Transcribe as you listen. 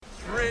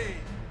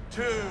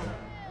2,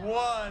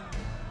 1.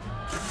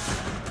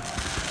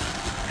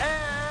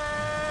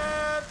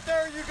 And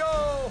there you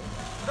go,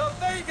 the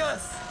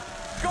Vegas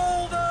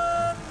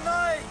Golden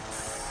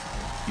Knights.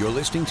 You're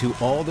listening to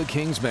All the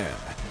Kings Men,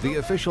 the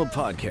official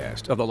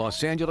podcast of the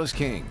Los Angeles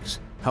Kings.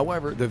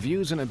 However, the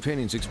views and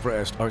opinions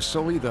expressed are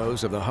solely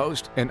those of the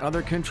host and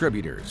other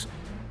contributors.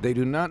 They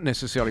do not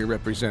necessarily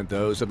represent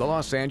those of the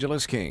Los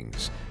Angeles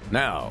Kings.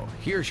 Now,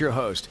 here's your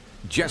host,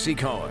 Jesse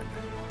Cohen.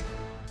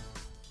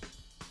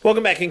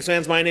 Welcome back, Kings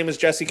fans. My name is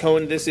Jesse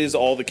Cohen. This is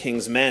All the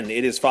Kings Men.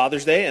 It is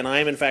Father's Day, and I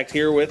am, in fact,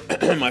 here with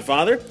my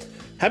father.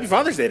 Happy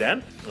Father's Day,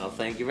 Dad. Well,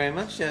 thank you very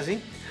much,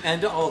 Jesse.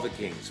 And to all the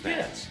Kings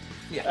fans.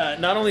 Yeah.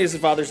 Not only is it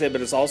Father's Day, but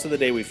it's also the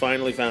day we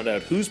finally found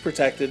out who's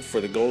protected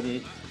for the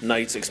Golden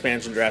Knights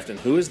expansion draft and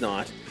who is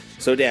not.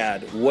 So,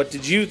 Dad, what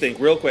did you think,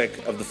 real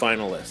quick, of the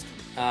final list?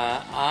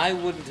 I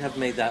wouldn't have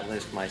made that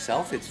list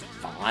myself. It's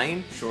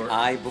fine. Sure.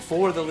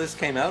 Before the list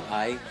came out,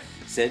 I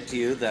said to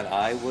you that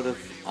I would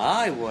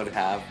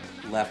have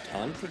left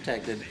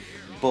unprotected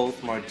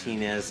both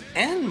Martinez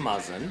and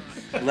Muzzin,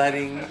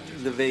 letting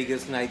the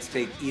Vegas Knights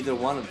take either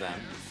one of them,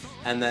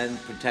 and then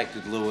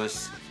protected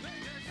Lewis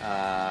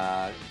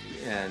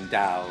and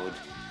Dowd,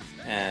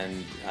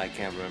 and I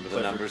can't remember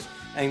the numbers,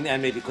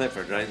 and maybe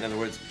Clifford, right? In other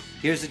words,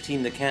 here's a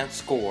team that can't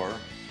score,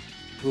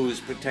 who is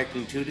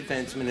protecting two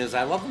defensemen.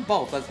 I love them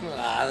both. It's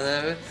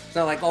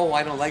not like, oh,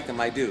 I don't like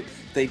them. I do.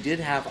 They did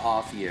have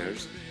off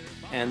years,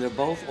 and they're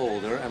both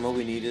older, and what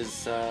we need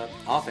is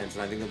offense,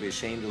 and I think it'll be a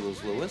shame to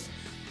lose Lewis.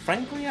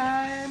 Frankly,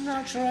 I'm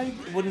not sure I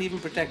wouldn't even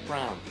protect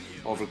Brown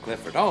over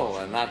Clifford. Oh,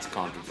 and that's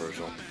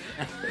controversial.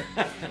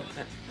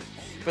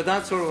 But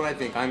that's sort of what I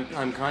think.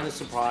 I'm kind of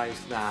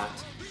surprised that,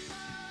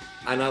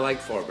 and I like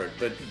Forbert,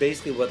 but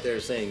basically what they're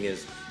saying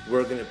is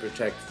we're going to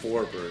protect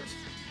Forbert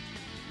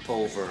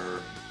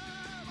over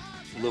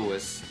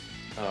Lewis,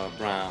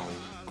 Brown,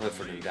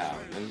 Clifford, and Dowd.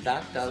 And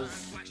that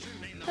does...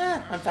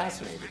 I'm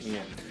fascinated.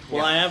 Yeah.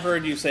 Well, I have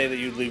heard you say that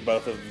you'd leave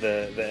both of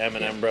the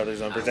M&M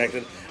brothers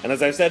unprotected. And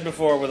as I've said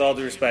before, with all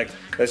due respect,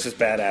 that's just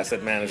bad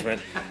asset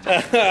management.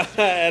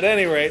 At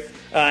any rate,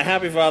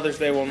 happy Father's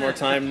Day one more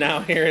time.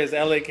 Now here is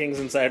LA Kings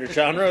insider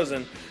John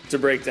Rosen to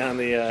break down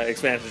the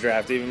expansion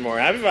draft even more.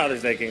 Happy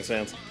Father's Day, Kings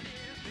fans.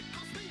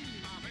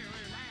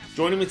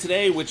 Joining me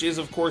today, which is,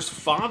 of course,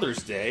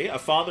 Father's Day, a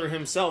father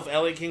himself,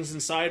 LA Kings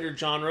insider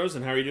John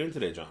Rosen. How are you doing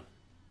today, John?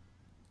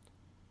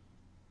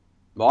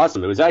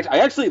 Awesome. I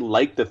actually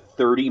liked the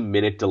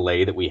 30-minute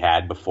delay that we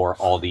had before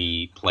all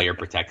the player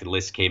protected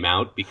lists came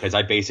out, because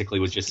I basically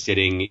was just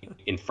sitting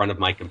in front of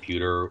my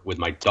computer with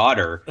my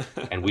daughter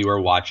and we were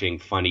watching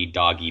funny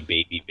doggy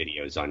baby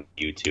videos on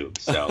YouTube.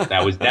 So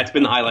that's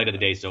been the highlight of the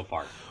day so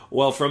far.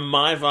 Well, from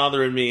my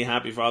father and me,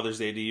 happy Father's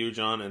Day to you,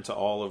 John, and to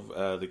all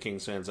of the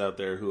Kings fans out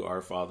there who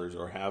are fathers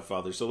or have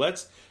fathers. So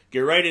let's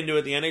get right into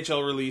it. The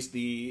NHL released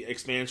the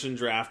expansion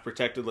draft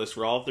protected list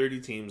for all 30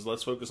 teams.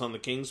 Let's focus on the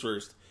Kings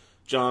first.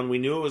 John, we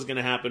knew it was going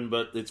to happen,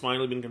 but it's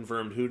finally been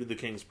confirmed. Who did the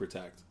Kings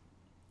protect?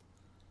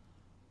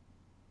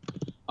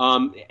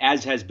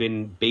 As has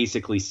been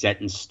basically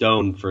set in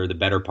stone for the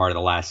better part of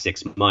the last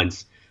 6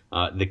 months,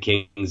 the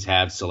Kings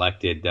have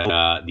selected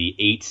the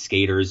 8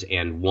 skaters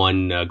and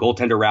 1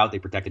 goaltender route. They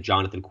protected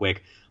Jonathan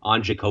Quick,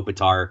 Anze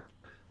Kopitar,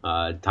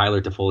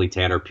 Tyler Toffoli,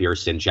 Tanner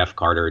Pearson, Jeff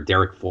Carter,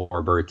 Derek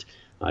Forbert,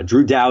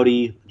 Drew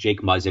Doughty,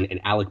 Jake Muzzin, and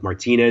Alec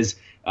Martinez.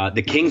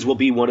 The Kings will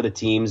be one of the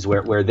teams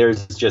where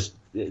there's just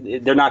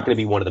they're not going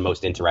to be one of the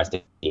most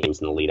interesting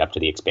games in the lead up to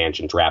the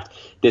expansion draft.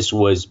 This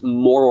was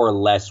more or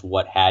less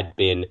what had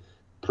been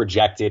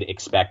projected,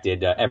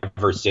 expected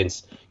ever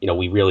since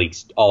we really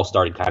all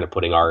started kind of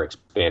putting our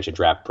expansion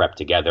draft prep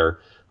together.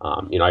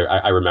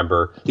 I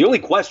remember the only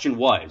question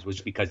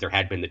was because there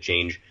had been the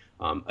change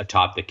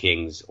atop the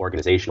Kings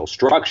organizational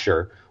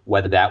structure,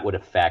 whether that would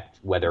affect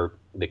whether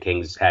the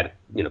Kings had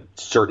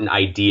certain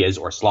ideas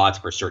or slots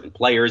for certain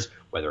players,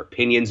 whether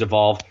opinions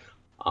evolved.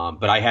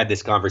 But I had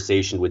this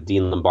conversation with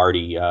Dean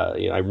Lombardi.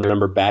 I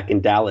remember back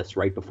in Dallas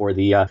right before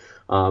the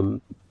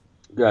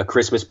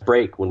Christmas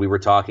break when we were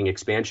talking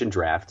expansion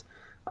draft.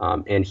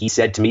 And he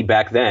said to me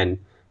back then,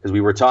 because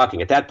we were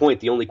talking at that point,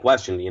 the only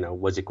question,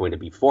 was it going to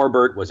be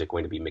Forbert? Was it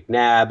going to be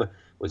McNabb?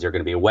 Was there going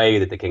to be a way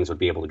that the Kings would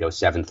be able to go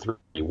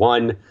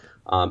 7-3-1?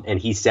 And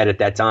he said at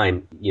that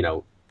time,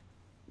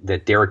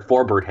 that Derek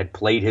Forbert had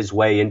played his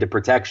way into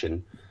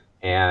protection,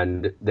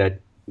 and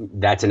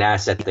that's an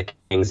asset the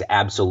Kings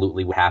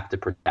absolutely would have to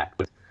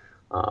protect.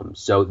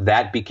 So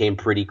that became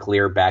pretty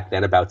clear back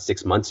then, about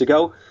 6 months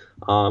ago.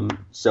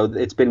 So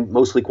it's been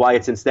mostly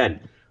quiet since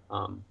then.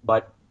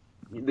 But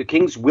the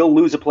Kings will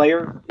lose a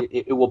player.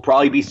 It will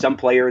probably be some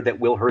player that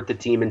will hurt the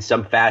team in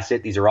some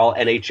facet. These are all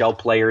NHL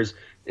players.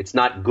 It's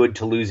not good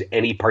to lose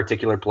any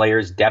particular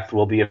players. Depth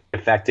will be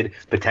affected,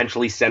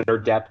 potentially center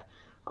depth.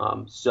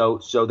 So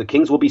the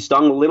Kings will be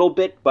stung a little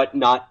bit, but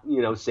not,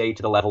 say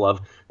to the level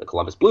of the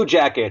Columbus Blue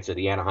Jackets or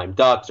the Anaheim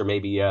Ducks or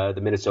maybe the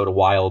Minnesota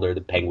Wild or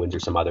the Penguins or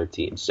some other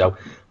teams. So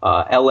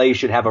LA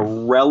should have a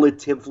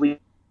relatively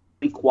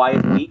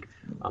quiet week.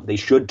 They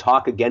should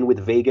talk again with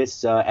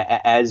Vegas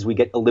as we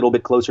get a little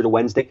bit closer to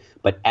Wednesday.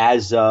 But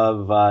as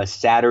of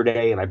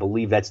Saturday, and I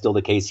believe that's still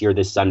the case here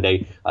this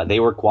Sunday, they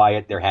were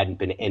quiet. There hadn't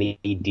been any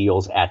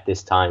deals at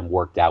this time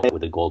worked out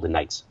with the Golden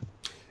Knights.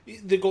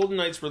 The Golden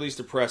Knights released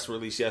a press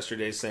release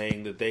yesterday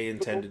saying that they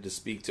intended to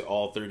speak to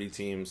all 30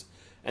 teams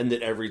and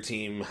that every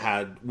team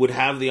would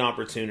have the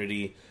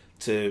opportunity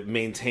to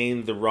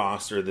maintain the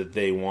roster that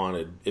they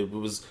wanted. It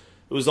was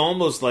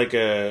almost like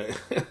a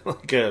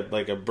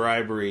like a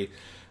bribery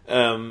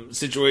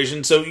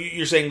situation. So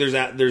you're saying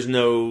there's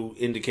no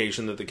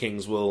indication that the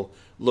Kings will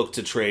look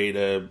to trade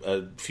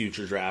a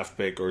future draft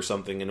pick or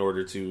something in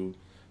order to.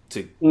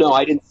 No,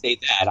 I didn't say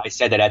that. I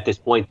said that at this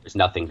point, there's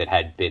nothing that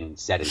had been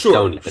set in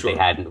stone that they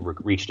hadn't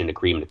reached an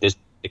agreement.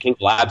 The Kings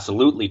will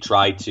absolutely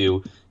try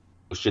to,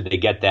 should they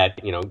get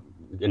that,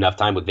 enough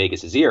time with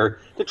Vegas' ear,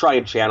 to try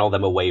and channel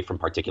them away from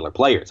particular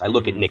players. I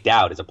look at Nick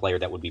Dowd as a player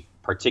that would be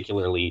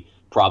particularly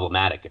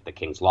problematic if the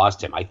Kings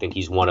lost him. I think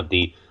he's one of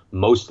the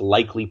most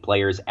likely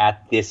players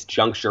at this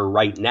juncture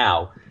right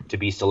now to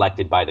be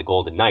selected by the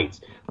Golden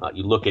Knights.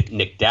 You look at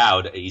Nick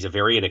Dowd, he's a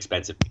very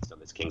inexpensive piece on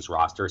this Kings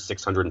roster,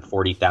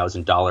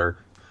 $640,000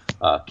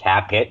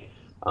 cap hit.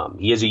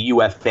 He is a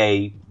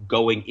UFA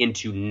going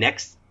into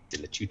next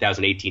in the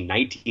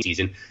 2018-19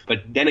 season.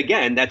 But then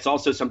again, that's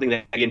also something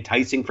that's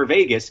enticing for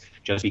Vegas,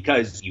 just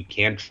because you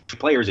can trade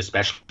players,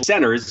 especially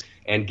centers,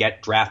 and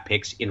get draft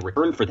picks in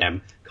return for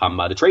them come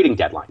the trading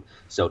deadline.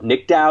 So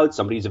Nick Dowd,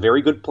 somebody who's a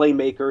very good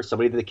playmaker,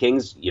 somebody that the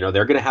Kings, they're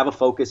going to have a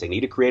focus. They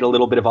need to create a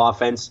little bit of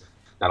offense.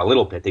 Not a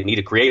little bit. They need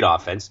to create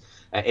offense.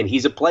 And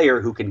he's a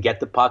player who can get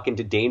the puck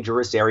into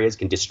dangerous areas,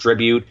 can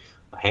distribute,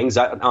 hangs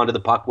onto the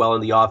puck well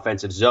in the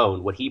offensive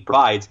zone. What he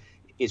provides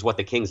is what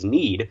the Kings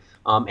need.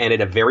 And at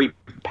a very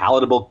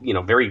palatable,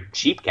 very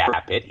cheap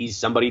cap hit, he's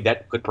somebody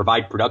that could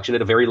provide production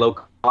at a very low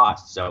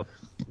cost. So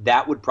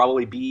that would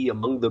probably be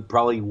among the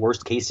probably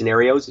worst case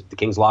scenarios if the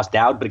Kings lost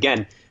Dowd. But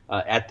again,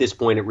 at this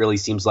point, it really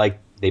seems like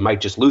they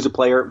might just lose a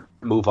player,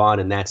 move on,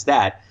 and that's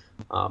that.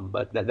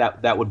 But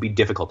that would be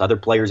difficult. Other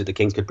players that the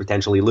Kings could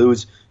potentially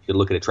lose, you could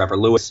look at Trevor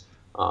Lewis,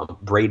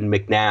 Braden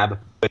McNabb.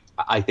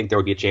 I think there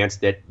would be a chance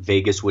that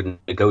Vegas would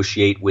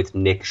negotiate with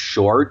Nick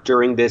Shore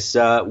during this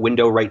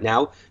window right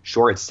now.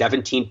 Shore at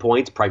 17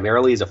 points,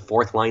 primarily as a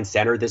fourth-line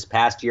center this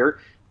past year.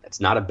 That's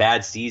not a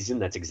bad season.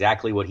 That's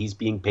exactly what he's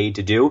being paid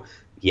to do.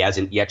 He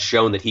hasn't yet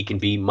shown that he can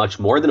be much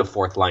more than a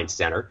fourth-line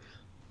center.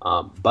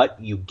 But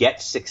you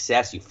get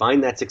success. You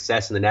find that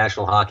success in the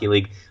National Hockey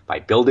League by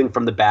building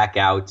from the back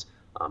out.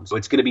 So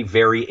it's going to be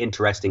very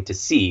interesting to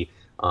see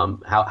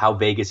how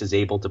Vegas is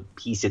able to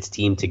piece its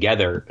team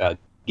together,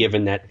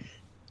 given that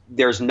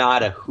there's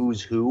not a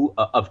who's who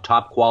of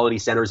top quality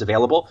centers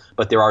available,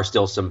 but there are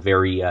still some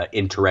very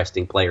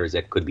interesting players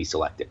that could be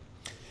selected.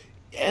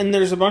 And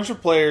there's a bunch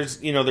of players,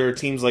 there are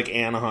teams like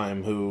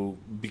Anaheim who,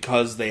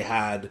 because they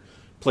had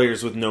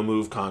players with no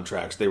move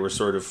contracts, they were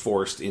sort of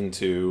forced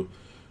into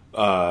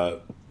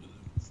 4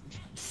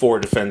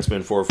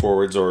 defensemen, 4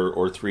 forwards,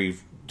 or 3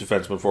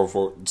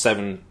 defensemen,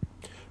 7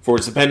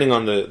 forwards, depending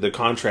on the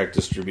contract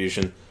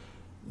distribution.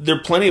 There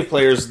are plenty of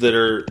players that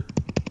are,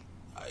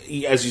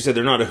 as you said,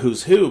 they're not a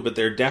who's who, but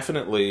they're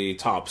definitely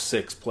top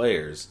 6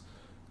 players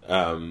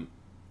at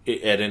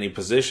any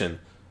position.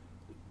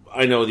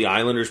 I know the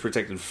Islanders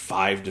protected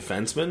 5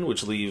 defensemen,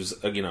 which leaves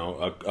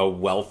a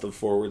wealth of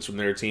forwards from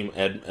their team.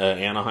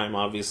 Anaheim,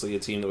 obviously, a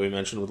team that we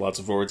mentioned with lots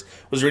of forwards.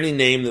 Was there any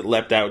name that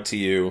leapt out to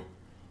you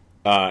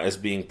as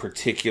being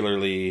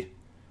particularly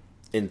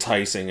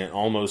enticing and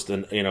almost a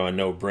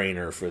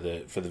no-brainer for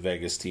the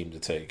Vegas team to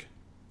take?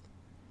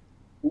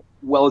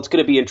 Well, it's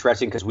going to be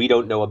interesting because we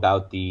don't know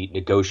about the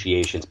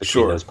negotiations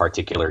between those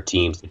particular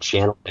teams to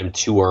channel them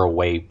to or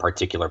away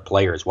particular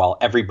players. While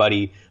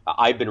everybody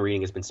I've been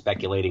reading has been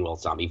speculating, well,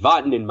 Sami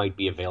Vatanen might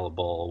be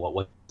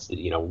available.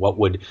 What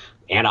would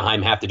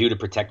Anaheim have to do to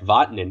protect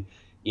Vatanen?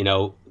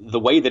 The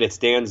way that it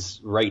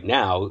stands right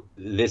now,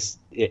 this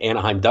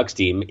Anaheim Ducks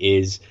team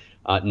is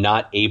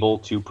not able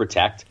to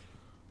protect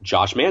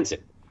Josh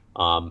Manson.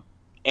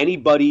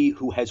 Anybody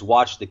who has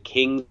watched the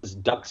Kings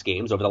Ducks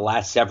games over the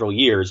last several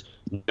years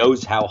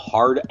knows how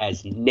hard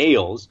as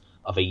nails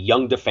of a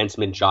young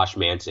defenseman Josh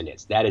Manson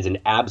is. That is an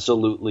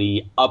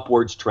absolutely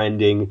upwards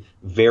trending,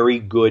 very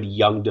good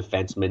young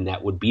defenseman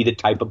that would be the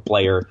type of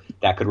player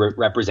that could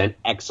represent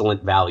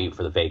excellent value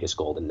for the Vegas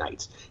Golden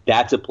Knights.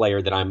 That's a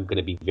player that I'm going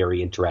to be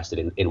very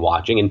interested in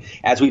watching. And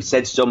as we've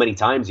said so many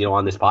times,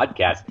 on this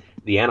podcast,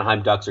 the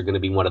Anaheim Ducks are going to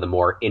be one of the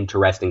more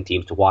interesting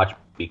teams to watch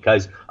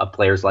because of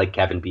players like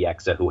Kevin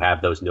Bieksa who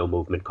have those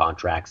no-movement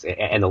contracts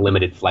and the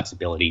limited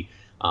flexibility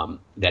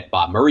that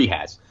Bob Murray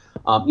has.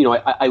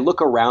 I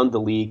look around the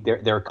league.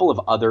 There are a couple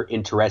of other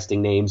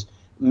interesting names.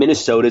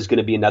 Minnesota is going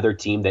to be another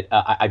team that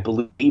I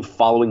believe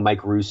following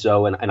Mike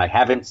Russo, and I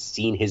haven't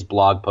seen his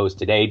blog post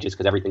today just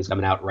because everything's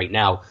coming out right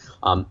now.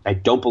 I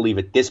don't believe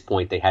at this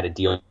point they had a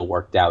deal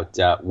worked out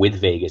with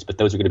Vegas, but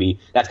that's going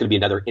to be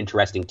another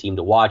interesting team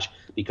to watch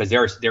because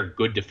there are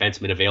good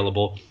defensemen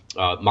available.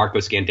 Marco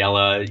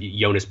Scandella,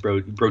 Jonas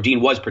Brodin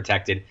was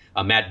protected.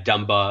 Matt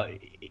Dumba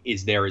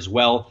is there as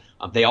well.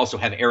 They also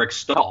have Eric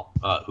Stahl,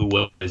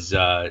 who was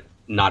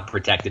not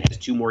protected, has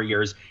 2 more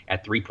years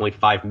at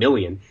 $3.5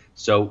 million.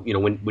 So,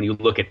 when you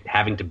look at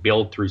having to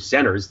build through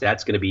centers,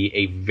 that's going to be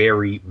a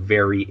very,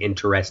 very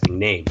interesting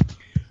name.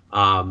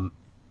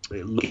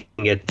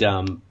 Looking at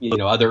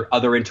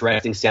other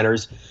interesting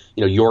centers,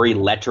 Yuri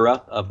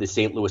Letera of the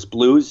St. Louis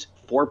Blues,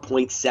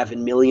 $4.7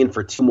 million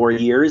for 2 more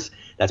years.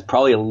 That's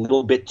probably a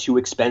little bit too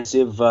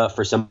expensive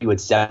for somebody who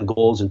had 7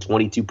 goals and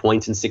 22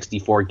 points in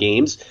 64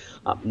 games.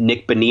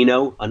 Nick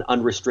Bonino, an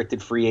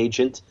unrestricted free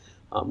agent.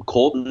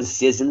 Colton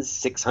Sissons,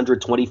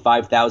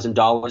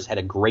 $625,000, had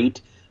a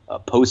great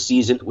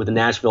postseason with the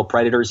Nashville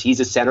Predators. He's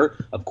a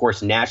center. Of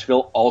course,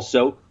 Nashville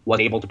also was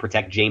able to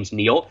protect James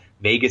Neal.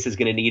 Vegas is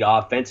going to need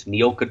offense.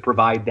 Neal could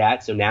provide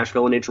that. So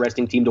Nashville, an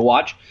interesting team to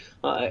watch.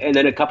 And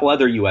then a couple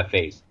other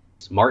UFAs.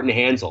 Martin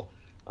Hansel,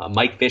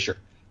 Mike Fisher.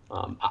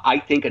 I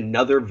think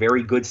another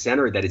very good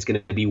center that is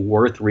going to be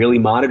worth really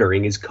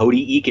monitoring is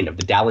Cody Eakin of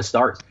the Dallas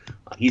Stars.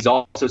 He's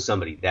also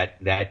somebody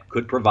that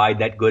could provide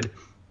that good,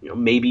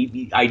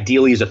 maybe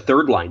ideally as a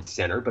third-line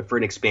center, but for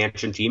an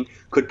expansion team,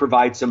 could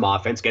provide some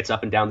offense, gets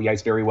up and down the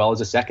ice very well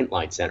as a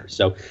second-line center.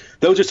 So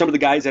those are some of the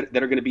guys that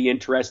are going to be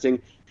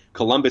interesting.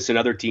 Columbus,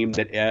 another team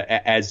that,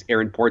 as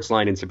Aaron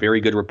Portzline and some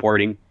very good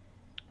reporting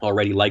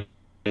already like,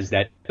 is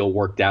that deal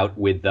worked out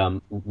with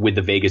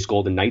the Vegas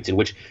Golden Knights, in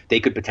which they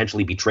could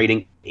potentially be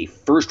trading a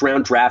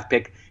first-round draft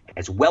pick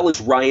as well as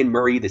Ryan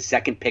Murray, the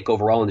second pick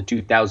overall in the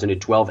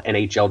 2012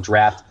 NHL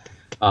draft.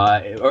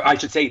 Or I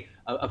should say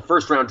a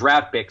first-round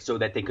draft pick so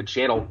that they could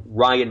channel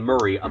Ryan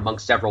Murray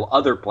amongst several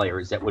other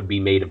players that would be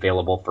made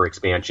available for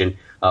expansion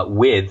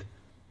with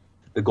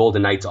the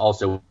Golden Knights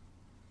also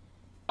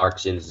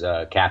Clarkson's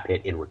cap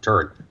hit in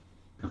return.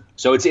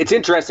 So it's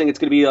interesting. It's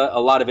going to be a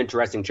lot of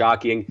interesting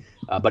jockeying,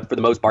 but for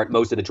the most part,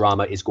 most of the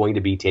drama is going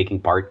to be taking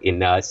part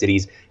in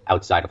cities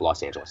outside of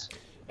Los Angeles.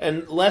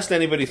 And lest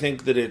anybody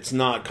think that it's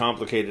not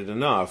complicated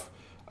enough,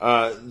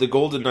 the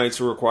Golden Knights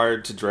are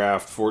required to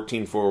draft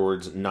 14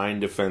 forwards,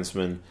 9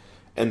 defensemen,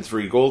 and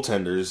 3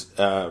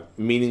 goaltenders,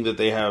 meaning that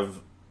they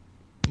have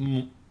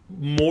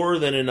more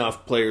than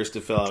enough players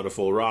to fill out a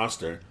full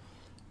roster.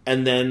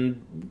 And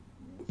then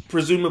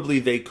presumably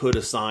they could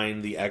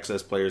assign the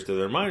excess players to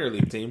their minor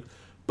league team.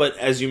 But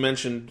as you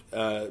mentioned,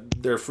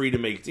 they're free to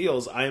make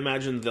deals. I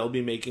imagine they'll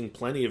be making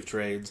plenty of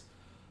trades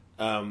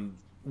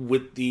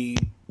with the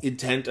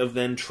intent of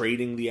then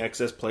trading the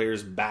excess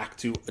players back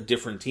to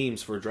different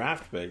teams for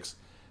draft picks.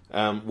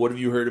 What have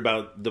you heard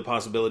about the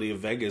possibility of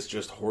Vegas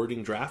just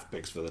hoarding draft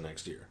picks for the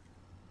next year?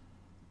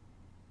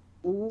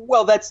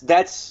 Well, that's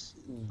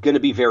going to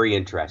be very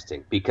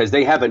interesting because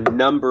they have a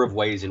number of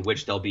ways in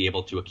which they'll be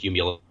able to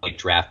accumulate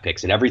draft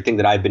picks. And everything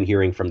that I've been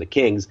hearing from the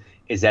Kings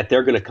is that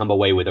they're going to come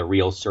away with a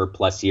real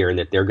surplus here and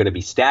that they're going to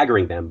be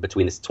staggering them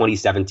between the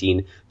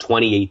 2017,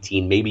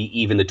 2018,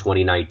 maybe even the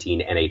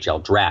 2019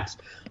 NHL drafts.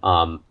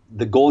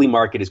 The goalie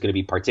market is going to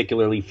be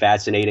particularly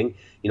fascinating.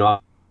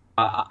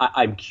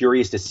 I'm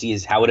curious to see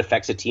how it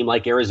affects a team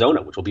like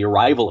Arizona, which will be a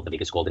rival of the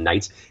Vegas Golden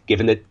Knights,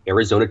 given that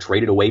Arizona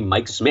traded away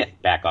Mike Smith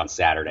back on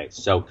Saturday.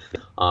 So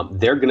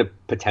they're going to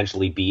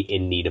potentially be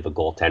in need of a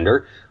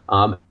goaltender.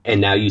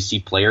 And now you see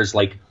players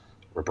like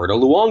Roberto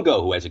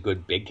Luongo, who has a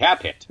good big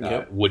cap hit,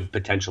 would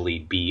potentially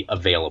be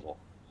available.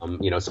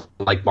 So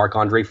like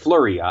Marc-Andre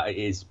Fleury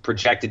is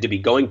projected to be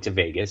going to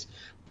Vegas,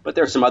 but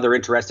there are some other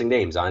interesting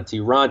names. Antti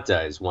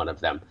Ranta is one of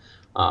them.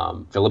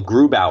 Philip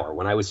Grubauer.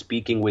 When I was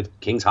speaking with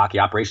Kings Hockey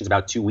Operations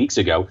about 2 weeks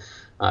ago,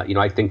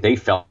 I think they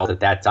felt at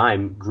that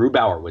time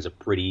Grubauer was a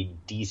pretty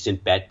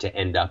decent bet to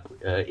end up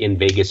in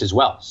Vegas as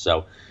well.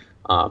 So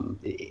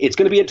it's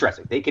going to be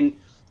interesting. They can,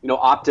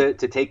 opt to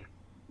take,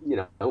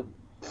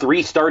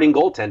 3 starting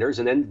goaltenders,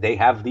 and then they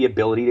have the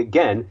ability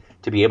again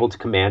to be able to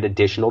command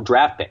additional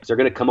draft picks. They're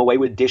going to come away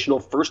with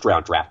additional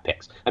first-round draft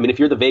picks. I mean, if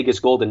you're the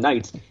Vegas Golden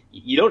Knights,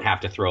 you don't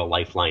have to throw a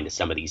lifeline to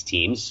some of these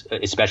teams,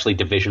 especially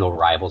divisional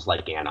rivals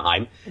like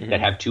Anaheim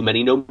that have too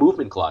many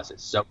no-movement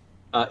clauses. So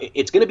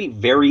it's going to be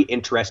very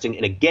interesting.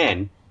 And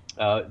again,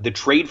 the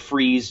trade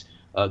freeze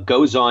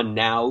goes on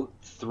now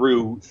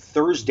through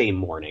Thursday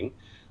morning.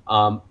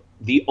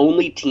 The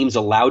only team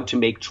allowed to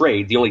make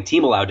trades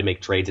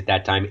at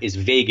that time is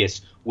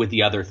Vegas with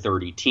the other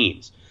 30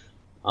 teams.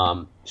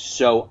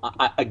 So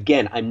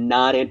again, I'm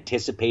not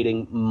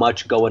anticipating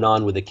much going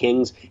on with the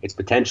Kings. It's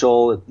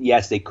potential.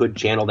 Yes, they could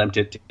channel them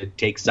to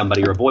take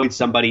somebody or avoid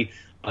somebody.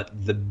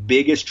 The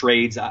biggest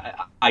trades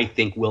I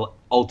think will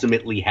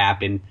ultimately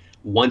happen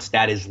once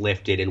that is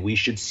lifted, and we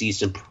should see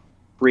some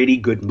pretty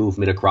good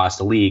movement across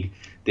the league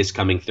this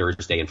coming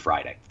Thursday and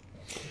Friday.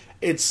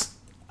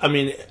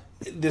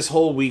 This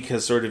whole week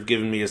has sort of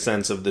given me a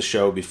sense of the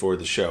show before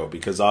the show,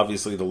 because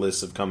obviously the lists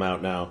have come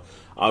out now.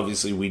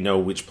 Obviously we know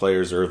which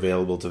players are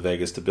available to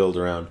Vegas to build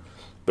around.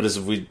 But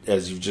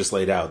as you've just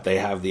laid out, they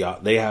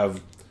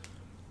have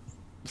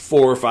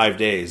 4 or 5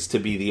 days to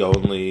be the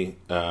only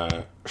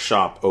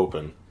shop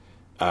open.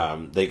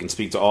 They can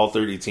speak to all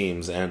 30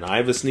 teams, and I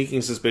have a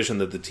sneaking suspicion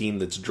that the team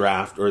that's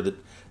draft or the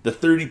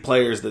 30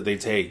 players that they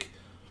take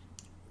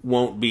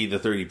won't be the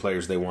 30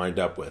 players they wind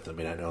up with. I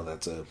mean, I know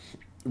that's a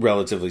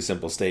relatively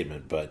simple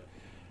statement, but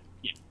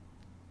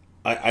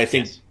I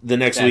think Yes. the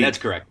next Yeah, week. that's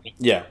correct.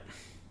 Yeah.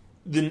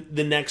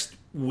 The next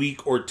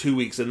week or 2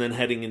 weeks, and then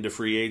heading into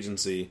free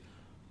agency,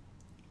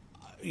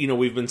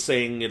 we've been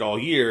saying it all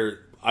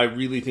year. I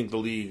really think the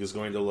league is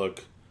going to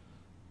look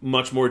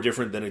much more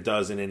different than it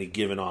does in any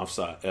given off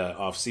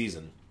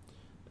season.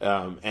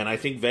 And I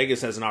think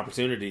Vegas has an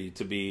opportunity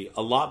to be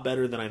a lot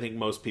better than I think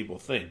most people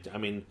think. I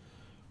mean,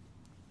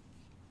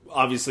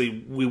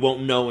 obviously we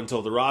won't know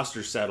until the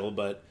roster's settled,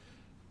 but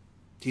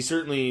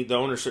the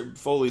owner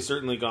Foley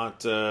certainly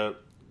got a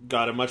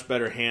much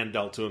better hand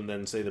dealt to him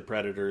than, say, the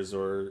Predators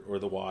or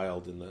the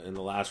Wild in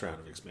the last round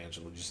of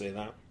expansion. Would you say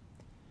that?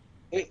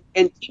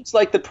 And teams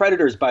like the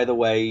Predators, by the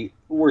way,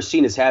 were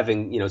seen as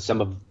having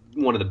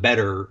one of the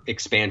better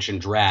expansion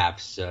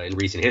drafts in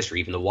recent history.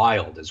 Even the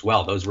Wild as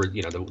well. Those were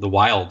the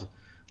Wild,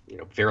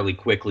 fairly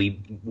quickly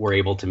were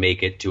able to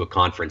make it to a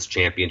conference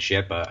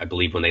championship. I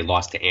believe when they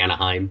lost to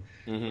Anaheim,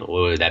 what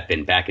would that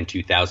been back in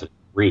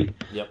 2003?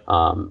 Yep.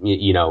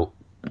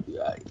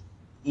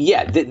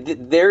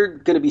 They're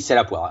going to be set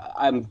up well.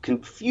 I'm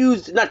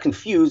not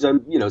confused.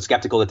 I'm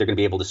skeptical that they're going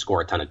to be able to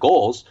score a ton of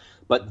goals,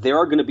 but there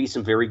are going to be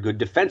some very good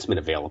defensemen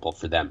available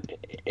for them,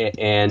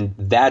 and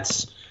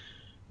that's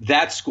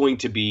going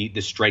to be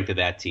the strength of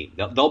that team.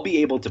 They'll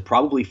be able to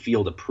probably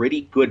field a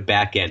pretty good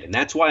back end, and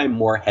that's why I'm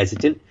more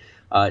hesitant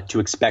to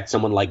expect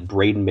someone like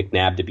Braden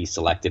McNabb to be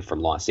selected from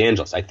Los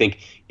Angeles. I think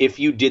if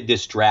you did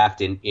this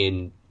draft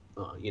in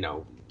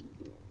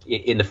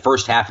the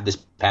first half of this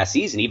past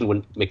season, even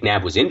when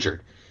McNabb was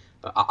injured,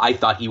 I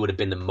thought he would have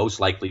been the most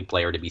likely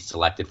player to be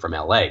selected from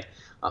LA.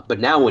 But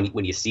now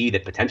when you see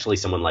that potentially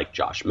someone like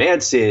Josh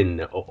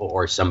Manson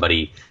or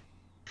somebody,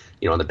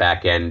 on the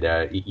back end,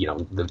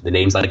 the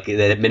names like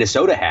that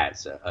Minnesota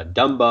has, a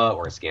Dumba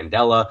or a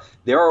Scandella,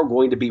 there are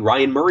going to be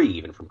Ryan Murray,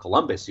 even from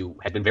Columbus, who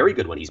had been very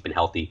good when he's been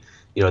healthy.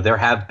 There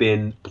have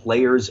been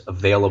players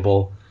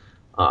available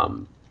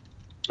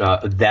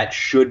that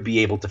should be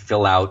able to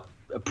fill out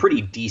a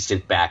pretty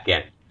decent back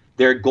end.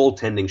 Their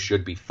goaltending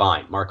should be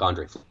fine.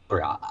 Marc-Andre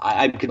Fleury.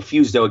 I'm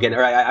confused, though, again,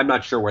 or I'm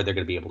not sure where they're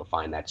going to be able to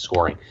find that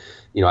scoring.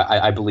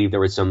 I believe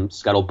there was some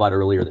scuttlebutt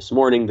earlier this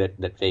morning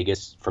that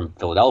Vegas from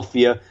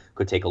Philadelphia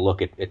could take a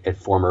look at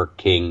former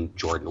King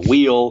Jordan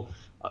Wheel,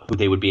 who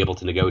they would be able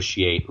to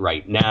negotiate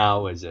right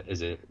now as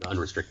an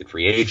unrestricted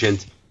free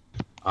agent.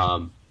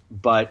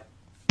 But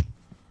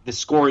the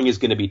scoring is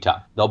going to be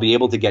tough. They'll be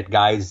able to get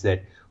guys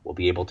that will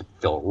be able to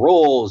fill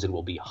roles and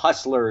will be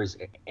hustlers.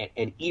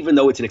 And even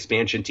though it's an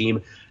expansion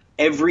team,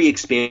 every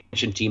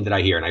expansion team that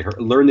I hear, and I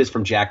learned this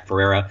from Jack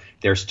Ferreira,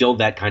 they're still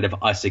that kind of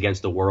us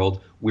against the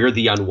world. We're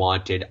the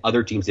unwanted.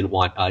 Other teams didn't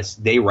want us.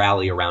 They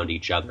rally around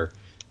each other.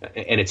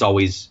 And it's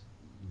always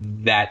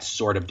that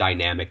sort of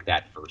dynamic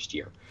that first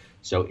year.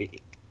 So,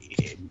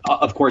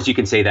 of course, you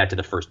can say that to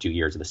the first 2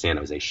 years of the San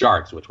Jose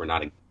Sharks, which were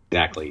not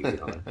exactly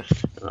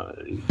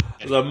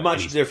it's a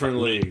much different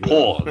league.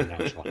 Pull in the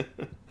National League.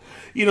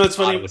 It's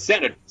funny. Iowa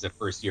Senators the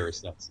first year or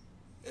so.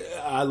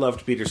 I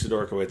loved Peter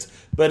Sidorkiewicz.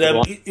 But,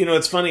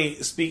 it's funny,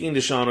 speaking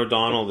to Sean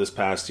O'Donnell this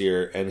past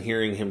year and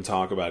hearing him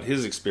talk about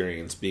his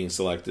experience being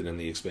selected in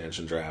the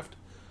expansion draft.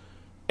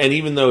 And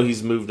even though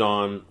he's moved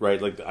on,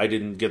 right, like I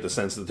didn't get the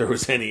sense that there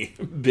was any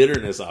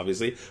bitterness,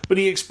 obviously, but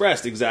he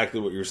expressed exactly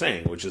what you're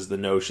saying, which is the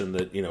notion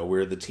that,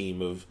 we're the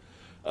team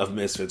of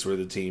misfits, we're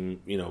the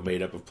team,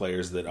 made up of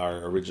players that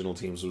our original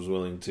teams was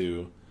willing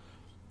to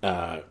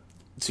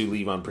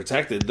leave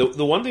unprotected.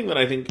 The one thing that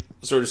I think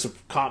sort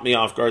of caught me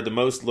off guard the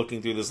most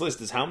looking through this list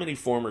is how many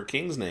former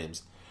Kings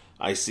names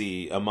I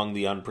see among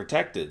the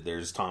unprotected.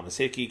 There's Thomas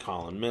Hickey,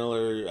 Colin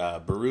Miller,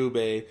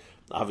 Berube,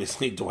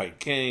 obviously Dwight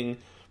King,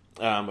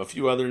 a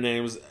few other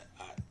names.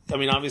 I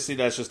mean, obviously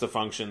that's just a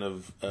function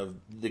of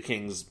the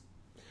Kings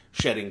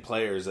shedding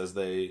players as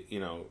they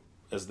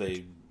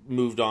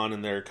moved on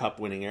in their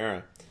cup-winning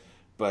era.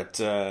 But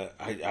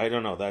I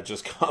don't know. That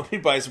just caught me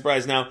by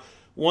surprise. Now,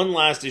 one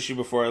last issue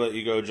before I let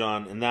you go,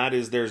 John, and that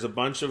is there's a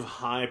bunch of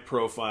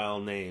high-profile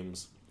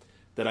names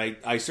that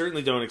I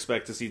certainly don't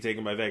expect to see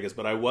taken by Vegas,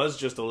 but I was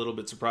just a little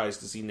bit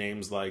surprised to see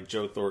names like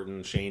Joe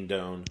Thornton, Shane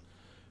Doan,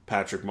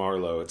 Patrick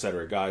Marleau,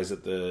 etc., guys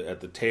at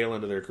the tail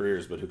end of their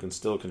careers, but who can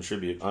still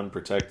contribute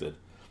unprotected.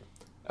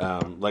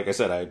 Like I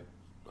said,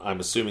 I'm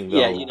assuming they'll...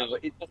 Yeah,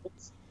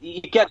 you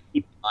got to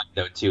keep in mind,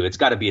 though, too, it's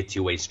got to be a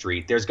two-way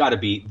street. There's got to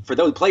be, for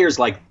those players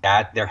like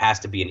that, there has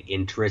to be an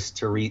interest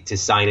to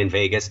sign in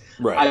Vegas.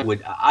 Right.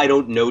 I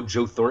don't know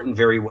Joe Thornton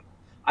very well.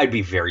 I'd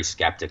be very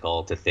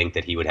skeptical to think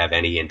that he would have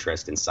any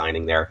interest in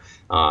signing there.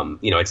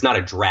 It's not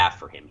a draft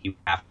for him. He would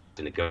have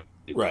to negotiate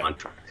a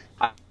contract.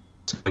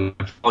 I'm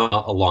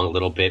along a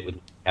little bit with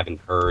Kevin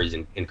Kurz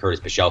and Curtis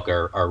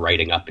Pichelka are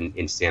writing up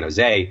in San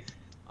Jose.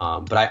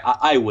 But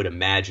I would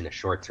imagine a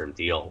short-term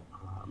deal.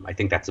 I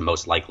think that's the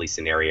most likely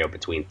scenario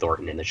between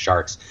Thornton and the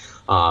Sharks.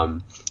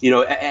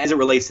 As it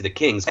relates to the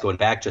Kings, going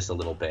back just a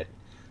little bit,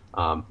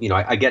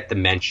 I get the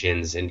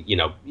mentions, and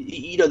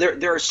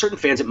there are certain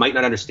fans that might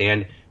not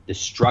understand the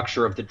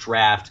structure of the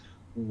draft,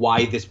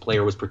 why this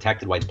player was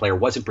protected, why this player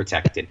wasn't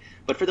protected.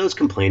 But for those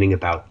complaining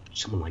about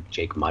someone like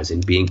Jake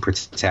Muzzin being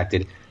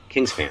protected,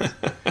 Kings fans,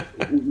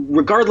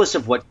 regardless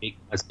of what Jake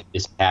Muzzin did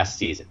this past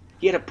season,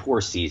 He had a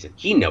poor season.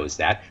 He knows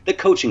that. The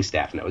coaching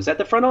staff knows that.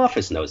 The front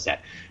office knows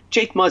that.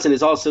 Jake Muzzin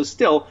is also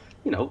still,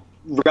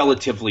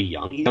 relatively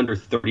young. He's under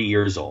 30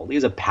 years old. He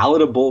has a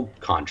palatable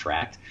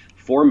contract.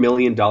 $4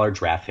 million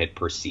draft hit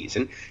per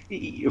season,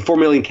 $4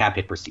 million cap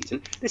hit per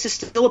season. This is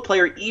still a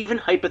player, even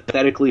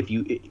hypothetically,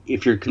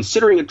 if you're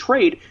considering a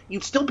trade,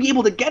 you'd still be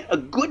able to get a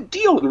good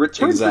deal in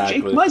return for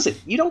Jake Muzzin.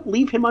 You don't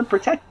leave him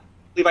unprotected.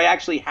 I believe I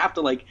actually have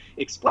to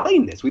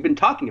explain this. We've been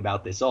talking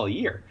about this all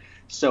year.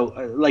 So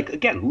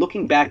again,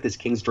 looking back at this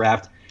Kings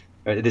draft,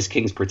 this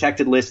Kings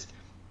protected list,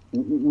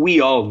 we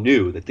all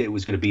knew that it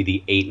was going to be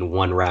the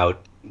 8-1 route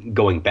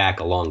going back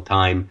a long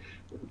time.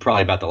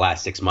 Probably about the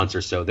last 6 months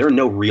or so. There are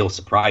no real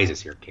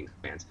surprises here, Kings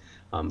fans.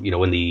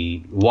 When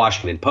the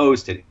Washington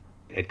Post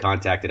had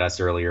contacted us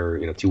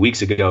earlier, 2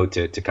 weeks ago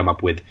to come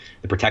up with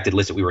the protected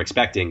list that we were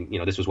expecting,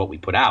 this was what we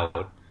put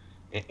out.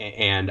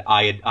 And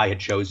I had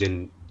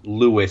chosen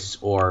Lewis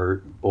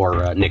or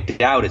Nick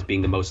Dowd as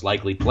being the most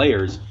likely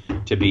players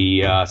to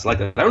be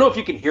selected. I don't know if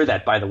you can hear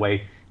that, by the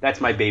way.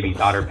 That's my baby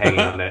daughter banging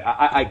on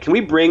it. Can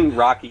we bring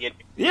Rocky in?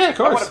 Yeah, of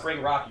course. I want to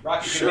bring Rocky.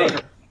 Rocky Sure. can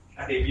make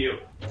a debut.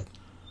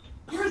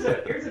 Here's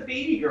a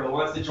baby girl who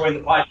wants to join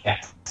the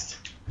podcast.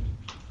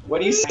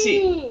 What do you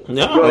see?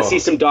 No. You want to see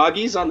some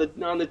doggies on the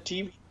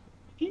TV?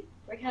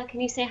 Raquel,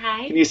 can you say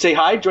hi? Can you say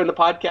hi? Join the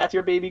podcast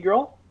here, baby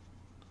girl.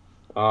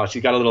 Oh,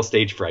 she's got a little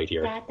stage fright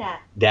here.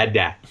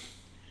 Dad.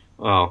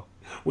 Oh,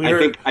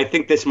 I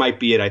think this might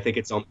be it. I think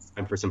it's almost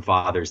time for some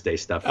Father's Day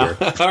stuff here.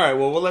 All right,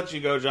 well, we'll let you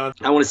go, John.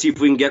 I want to see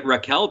if we can get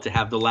Raquel to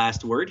have the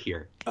last word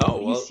here. Oh, what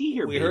do well, you see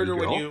here, we baby heard her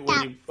girl?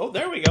 when you. Oh,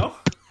 there we go.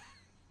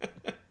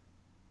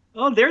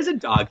 Oh, there's a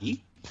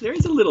doggy.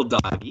 There's a little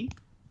doggy.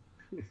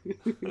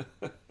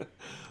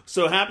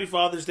 So happy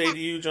Father's Day to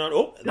you, John.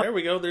 Oh, there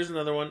we go. There's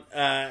another one.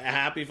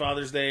 Happy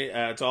Father's Day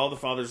to all the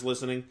fathers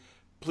listening.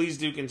 Please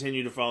do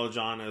continue to follow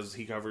John as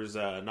he covers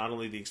not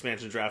only the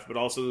expansion draft, but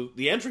also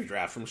the entry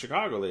draft from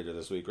Chicago later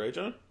this week. Right,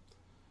 John?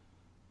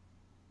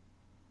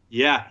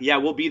 Yeah,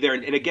 we'll be there.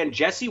 And again,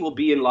 Jesse will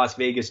be in Las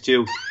Vegas,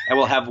 too. And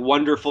we'll have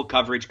wonderful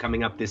coverage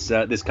coming up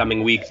this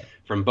coming week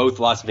from both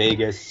Las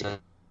Vegas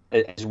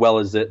as well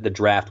as the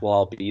draft. We'll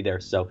all be there.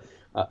 So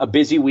a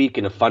busy week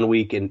and a fun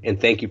week. And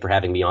thank you for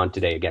having me on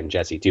today again,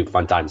 Jesse, too.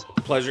 Fun times.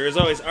 Pleasure as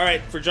always. All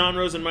right, for John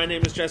Rosen, my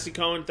name is Jesse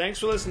Cohen. Thanks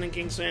for listening,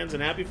 Kings fans,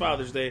 and happy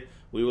Father's Day.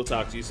 We will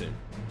talk to you soon.